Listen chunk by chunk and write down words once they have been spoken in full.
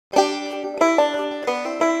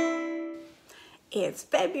It's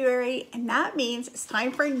February, and that means it's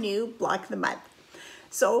time for a new block of the month.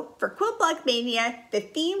 So for Quilt Block Mania, the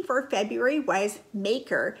theme for February was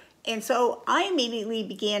Maker. And so I immediately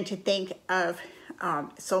began to think of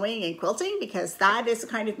sewing and quilting because that is the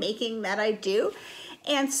kind of making that I do.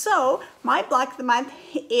 And so my block of the month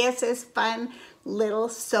is this fun little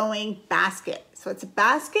sewing basket. So it's a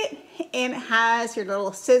basket and it has your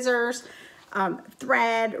little scissors,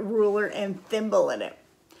 thread, ruler, and thimble in it.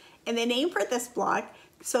 And the name for this block,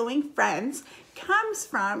 Sewing Friends, comes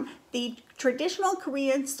from the traditional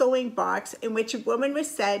Korean sewing box in which a woman was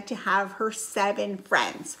said to have her 7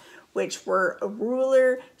 friends, which were a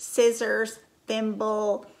ruler, scissors,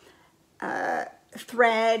 thimble,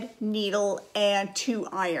 thread, needle, and 2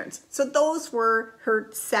 irons. So those were her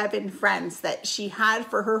 7 friends that she had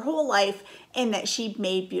for her whole life and that she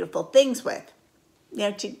made beautiful things with.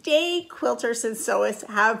 Now today, quilters and sewists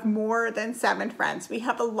have more than 7 friends. We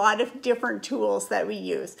have a lot of different tools that we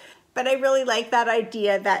use, but I really like that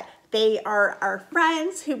idea that they are our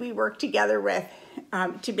friends who we work together with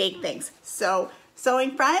to make things. So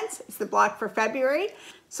Sewing Friends is the block for February.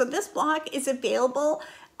 So this block is available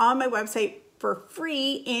on my website for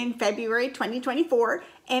free in February 2024.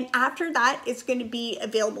 And after that, it's going to be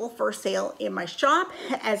available for sale in my shop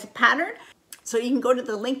as a pattern. So you can go to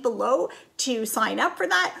the link below to sign up for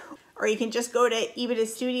that, or you can just go to Epida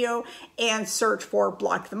Studio and search for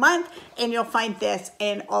Block of the Month, and you'll find this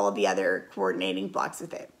and all of the other coordinating blocks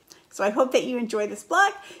with it. So I hope that you enjoy this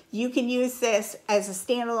block. You can use this as a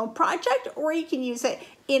standalone project, or you can use it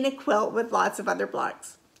in a quilt with lots of other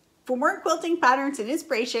blocks. For more quilting patterns and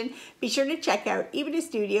inspiration, be sure to check out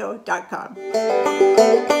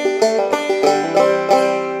epidastudio.com.